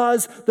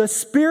because the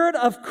Spirit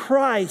of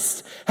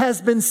Christ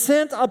has been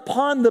sent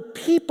upon the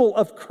people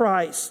of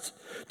Christ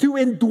to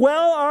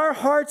indwell our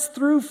hearts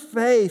through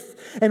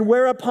faith, and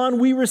whereupon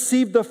we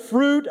receive the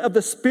fruit of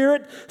the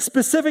Spirit,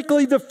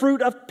 specifically the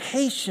fruit of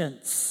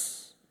patience.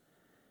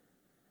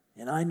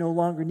 And I no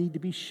longer need to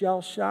be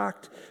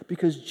shell-shocked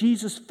because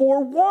Jesus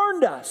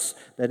forewarned us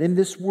that in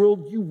this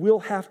world you will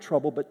have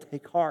trouble, but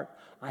take heart,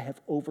 I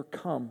have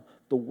overcome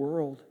the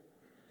world.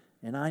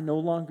 And I no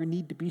longer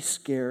need to be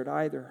scared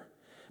either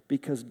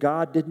because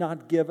God did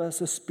not give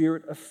us a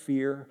spirit of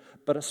fear,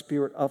 but a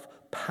spirit of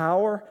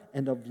power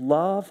and of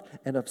love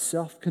and of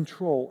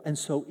self-control. And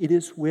so it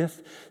is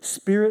with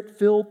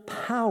Spirit-filled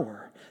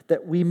power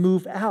that we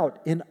move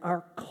out in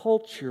our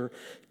culture,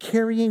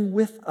 carrying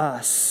with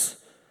us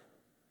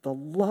the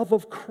love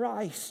of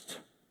Christ.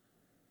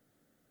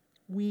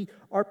 We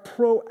are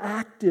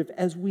proactive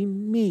as we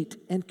meet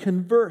and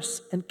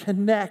converse and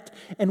connect,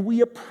 and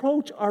we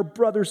approach our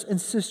brothers and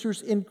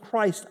sisters in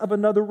Christ of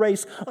another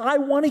race. I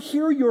want to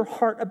hear your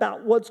heart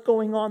about what's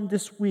going on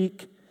this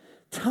week.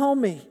 Tell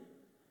me.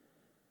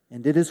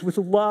 And it is with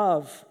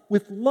love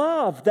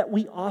that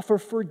we offer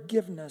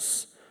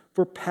forgiveness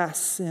for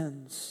past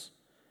sins.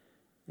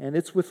 And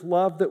it's with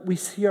love that we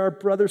see our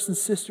brothers and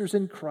sisters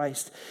in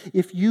Christ.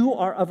 If you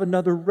are of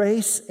another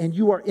race and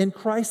you are in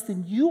Christ,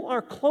 then you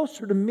are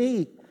closer to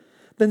me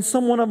than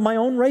someone of my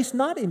own race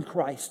not in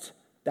Christ.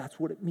 That's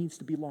what it means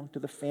to belong to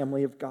the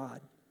family of God.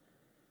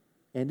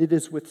 And it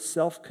is with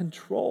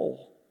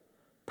self-control,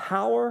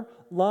 power,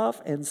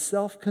 love, and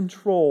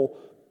self-control,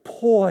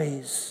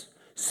 poise,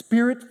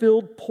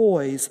 Spirit-filled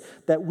poise,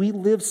 that we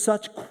live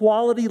such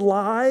quality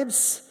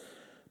lives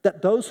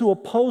that those who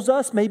oppose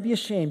us may be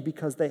ashamed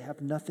because they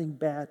have nothing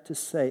bad to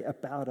say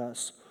about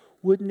us.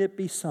 Wouldn't it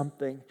be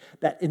something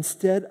that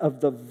instead of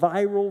the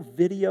viral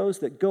videos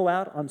that go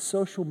out on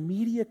social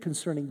media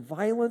concerning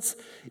violence,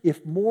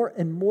 if more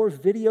and more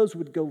videos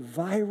would go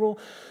viral,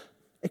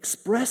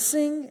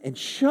 expressing and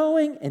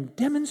showing and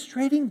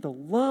demonstrating the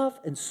love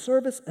and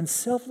service and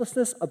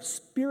selflessness of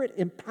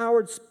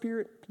Spirit-empowered,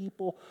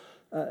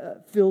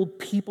 Spirit-filled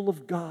people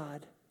of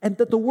God, and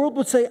that the world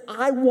would say,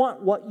 I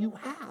want what you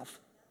have.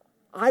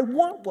 I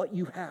want what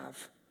you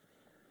have.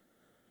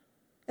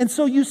 And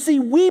so you see,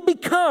 we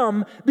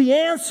become the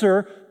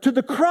answer to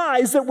the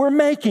cries that we're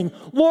making.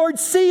 Lord,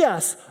 see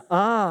us.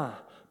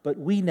 But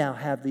we now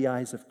have the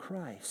eyes of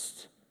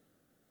Christ.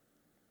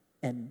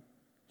 And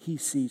he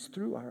sees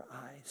through our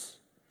eyes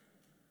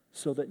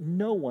so that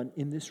no one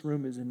in this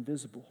room is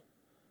invisible.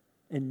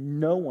 And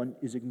no one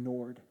is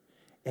ignored.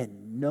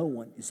 And no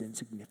one is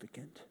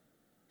insignificant.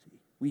 See,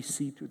 we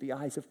see through the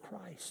eyes of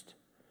Christ.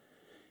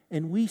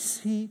 And we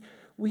see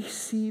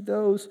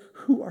those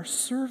who are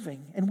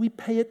serving, and we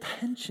pay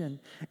attention,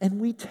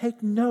 and we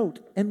take note,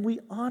 and we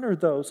honor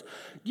those.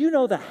 Do you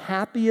know the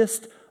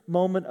happiest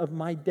moment of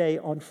my day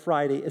on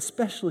Friday,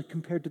 especially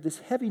compared to this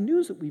heavy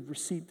news that we've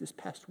received this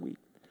past week?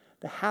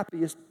 The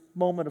happiest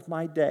moment of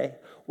my day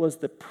was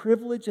the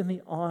privilege and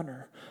the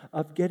honor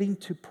of getting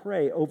to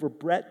pray over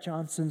Brett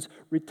Johnson's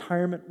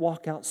retirement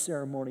walkout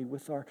ceremony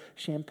with our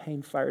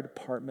Champaign Fire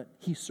Department.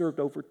 He served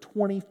over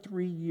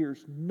 23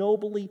 years,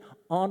 nobly,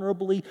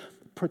 honorably,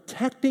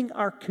 protecting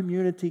our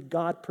community.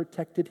 God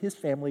protected his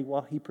family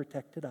while he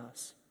protected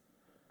us.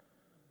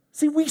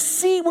 See,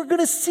 we're going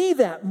to see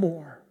that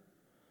more.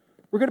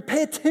 We're going to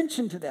pay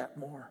attention to that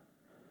more.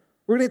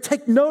 We're going to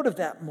take note of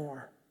that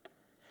more.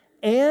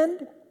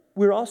 And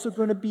we're also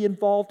going to be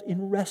involved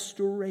in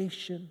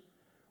restoration.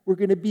 We're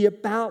going to be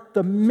about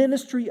the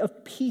ministry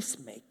of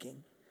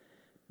peacemaking,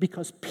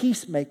 because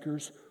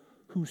peacemakers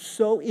who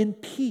sow in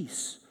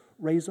peace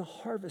raise a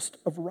harvest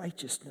of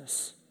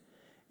righteousness.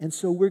 And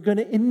so we're going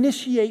to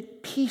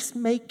initiate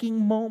peacemaking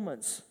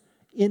moments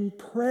in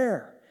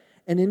prayer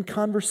and in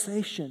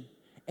conversation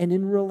and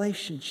in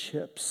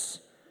relationships,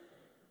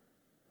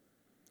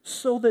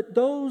 so that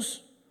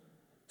those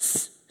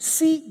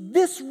see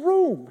this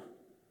room,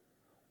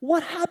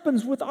 what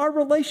happens with our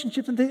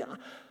relationships, and think,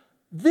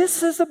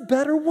 this is a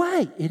better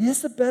way. It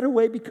is a better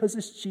way because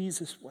it's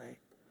Jesus' way.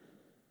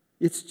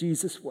 It's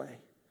Jesus' way.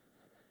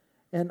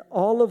 And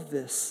all of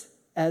this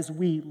as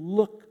we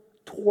look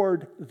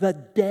toward the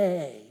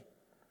day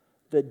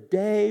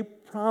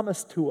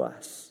promised to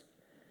us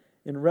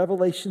in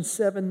Revelation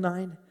 7,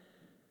 9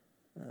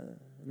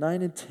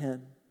 and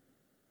 10.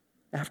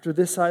 After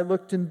this I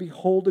looked, and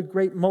behold, a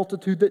great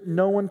multitude that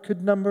no one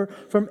could number,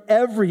 from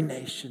every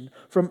nation,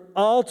 from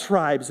all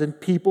tribes and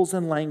peoples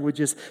and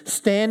languages,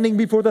 standing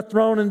before the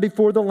throne and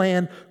before the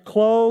Lamb,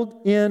 clothed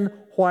in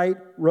white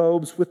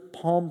robes with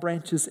palm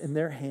branches in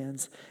their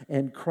hands,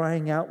 and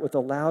crying out with a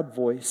loud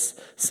voice,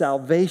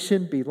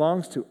 salvation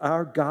belongs to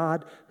our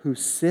God who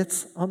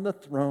sits on the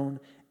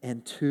throne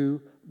and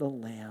to the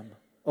Lamb.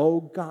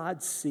 O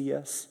God, see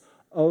us.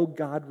 O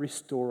God,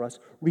 restore us.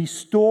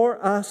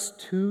 Restore us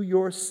to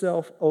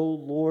yourself, O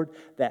Lord,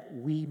 that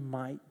we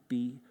might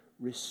be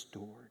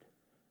restored.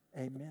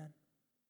 Amen.